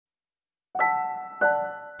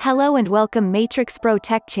Hello and welcome MatrixPRO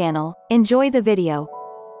Tech channel. Enjoy the video.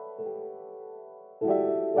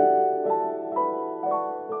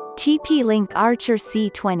 TP-Link Archer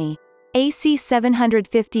C20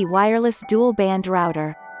 AC750 Wireless Dual Band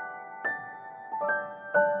Router.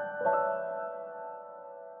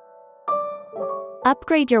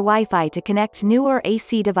 Upgrade your Wi-Fi to connect newer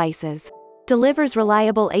AC devices. Delivers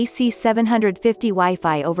reliable AC750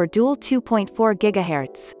 Wi-Fi over dual 2.4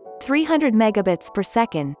 GHz, 300 megabits per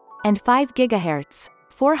second, and 5 GHz,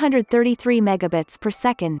 433 megabits per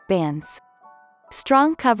second bands.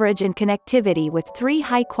 Strong coverage and connectivity with 3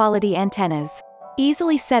 high-quality antennas.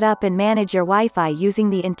 Easily set up and manage your Wi-Fi using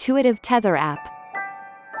the intuitive Tether app.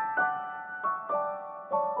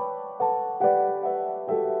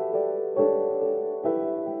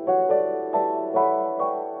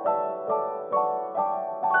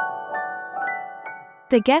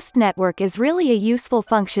 The guest network is really a useful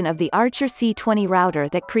function of the Archer C20 router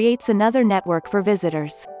that creates another network for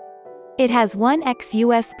visitors. It has 1x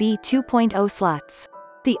USB 2.0 slots.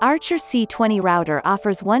 The Archer C20 router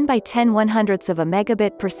offers 1x10 1/100ths of a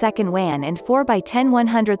megabit per second WAN and 4x10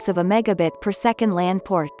 1/100ths of a megabit per second LAN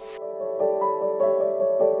ports.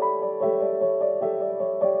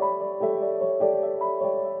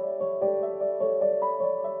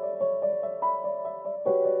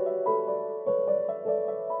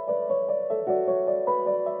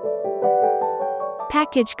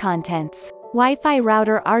 Package contents: Wi-Fi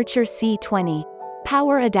router Archer C20,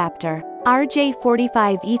 power adapter,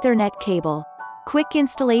 RJ45 Ethernet cable, quick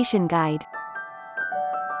installation guide.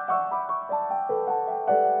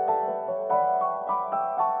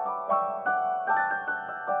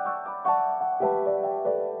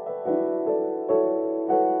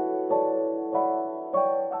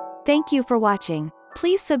 Thank you for watching.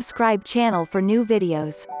 Please subscribe channel for new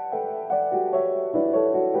videos.